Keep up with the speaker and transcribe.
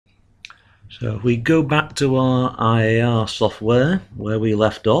So if we go back to our IAR software where we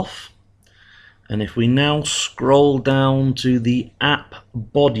left off, and if we now scroll down to the app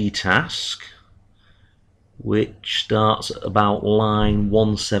body task, which starts at about line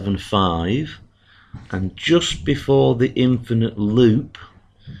 175, and just before the infinite loop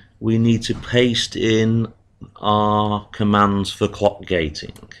we need to paste in our commands for clock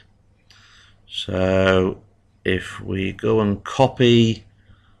gating. So if we go and copy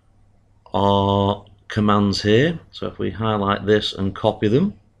our commands here, so if we highlight this and copy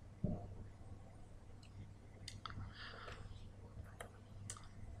them,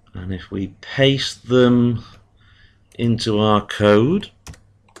 and if we paste them into our code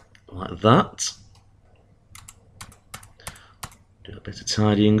like that, do a bit of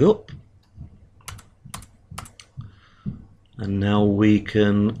tidying up, and now we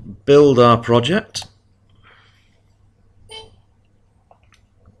can build our project.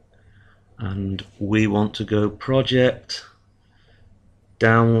 And we want to go project,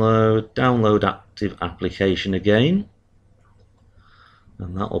 download active application again,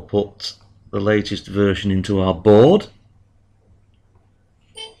 and that will put the latest version into our board.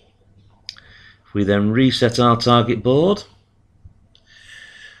 If we then reset our target board,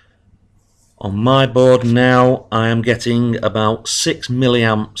 on my board now I am getting about 6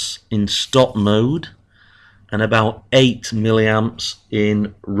 milliamps in stop mode and about 8 milliamps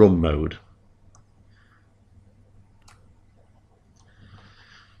in run mode.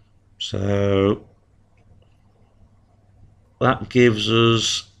 So that gives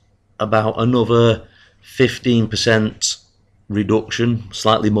us about another 15% reduction,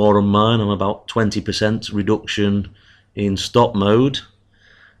 slightly more on mine. I'm about 20% reduction in stop mode,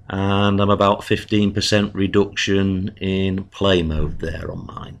 and I'm about 15% reduction in play mode there on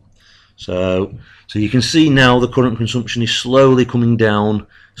mine. So you can see now the current consumption is slowly coming down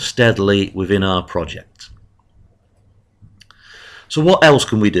steadily within our project. So what else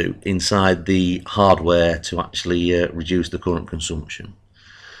can we do inside the hardware to actually reduce the current consumption?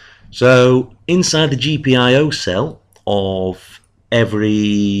 So inside the GPIO cell of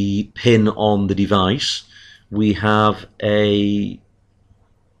every pin on the device, we have a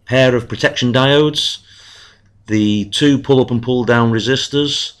pair of protection diodes, the 2 pull-up and pull-down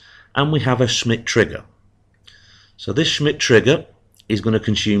resistors, and we have a Schmitt trigger. So this Schmitt trigger is going to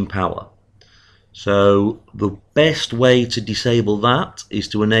consume power. So the best way to disable that is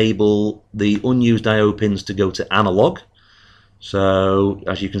to enable the unused I/O pins to go to analog. So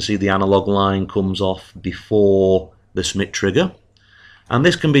as you can see, the analog line comes off before the Schmitt trigger, and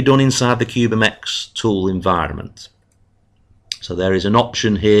this can be done inside the CubeMX tool environment. So there is an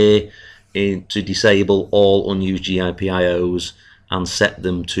option here to disable all unused GPIOs and set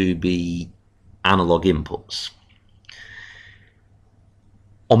them to be analog inputs.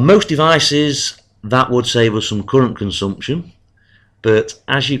 On most devices that would save us some current consumption, but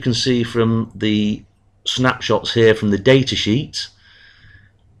as you can see from the snapshots here from the datasheet,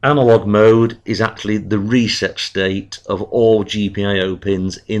 analog mode is actually the reset state of all GPIO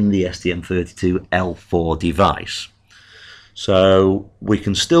pins in the STM32L4 device. So we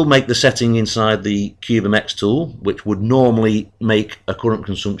can still make the setting inside the CubeMX tool, which would normally make a current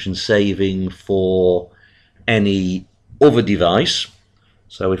consumption saving for any other device.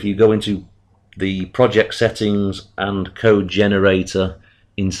 So if you go into the project settings and code generator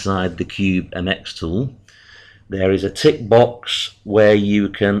inside the CubeMX tool, there is a tick box where you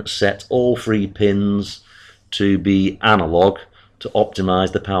can set all 3 pins to be analog to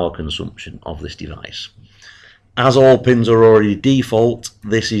optimize the power consumption of this device. As all pins are already default,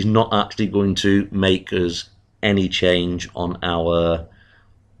 this is not actually going to make us any change on our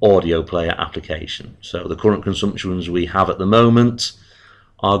audio player application. So the current consumptions we have at the moment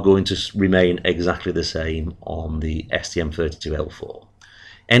are going to remain exactly the same on the STM32L4.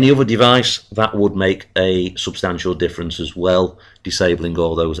 Any other device, that would make a substantial difference as well, disabling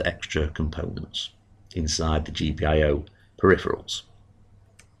all those extra components inside the GPIO peripherals.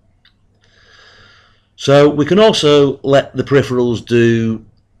 So we can also let the peripherals do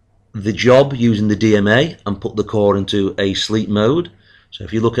the job using the DMA and put the core into a sleep mode. So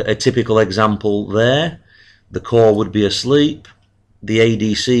if you look at a typical example there, the core would be asleep, the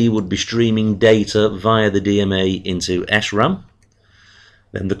ADC would be streaming data via the DMA into SRAM.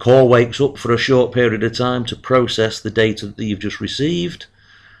 Then the core wakes up for a short period of time to process the data that you've just received,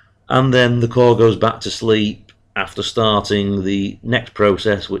 and then the core goes back to sleep after starting the next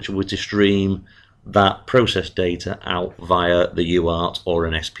process, which would to stream that process data out via the UART or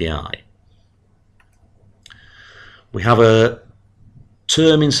an SPI. We have a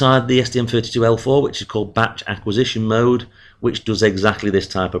term inside the STM32L4 which is called batch acquisition mode, which does exactly this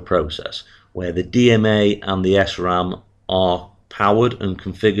type of process. where the DMA and the SRAM are powered and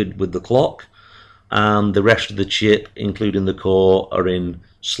configured with the clock, and the rest of the chip, including the core, are in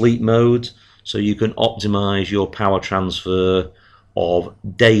sleep mode, so you can optimize your power transfer of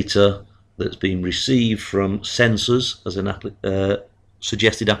data that's been received from sensors as an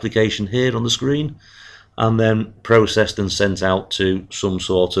suggested application here on the screen, and then processed and sent out to some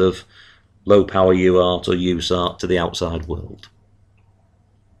sort of low power UART or USART to the outside world.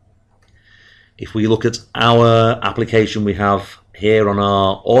 If we look at our application we have here on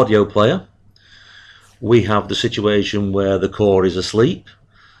our audio player, we have the situation where the core is asleep.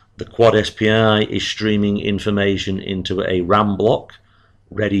 The quad SPI is streaming information into a RAM block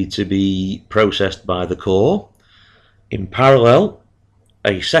ready to be processed by the core. In parallel,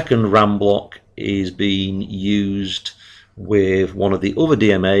 a second RAM block is being used with one of the other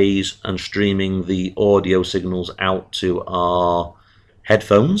DMAs and streaming the audio signals out to our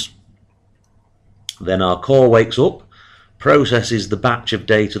headphones. Then our core wakes up, processes the batch of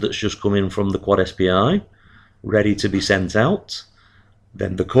data that's just come in from the quad SPI, ready to be sent out.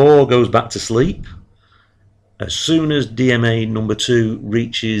 Then the core goes back to sleep. As soon as DMA number 2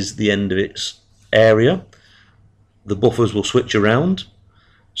 reaches the end of its area, the buffers will switch around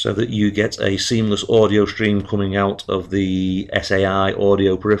so that you get a seamless audio stream coming out of the SAI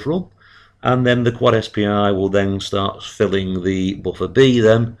audio peripheral, and then the quad SPI will then start filling the buffer B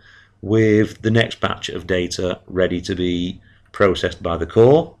then with the next batch of data ready to be processed by the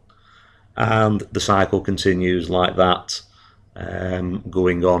core, and the cycle continues like that,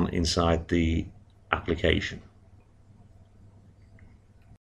 going on inside the application.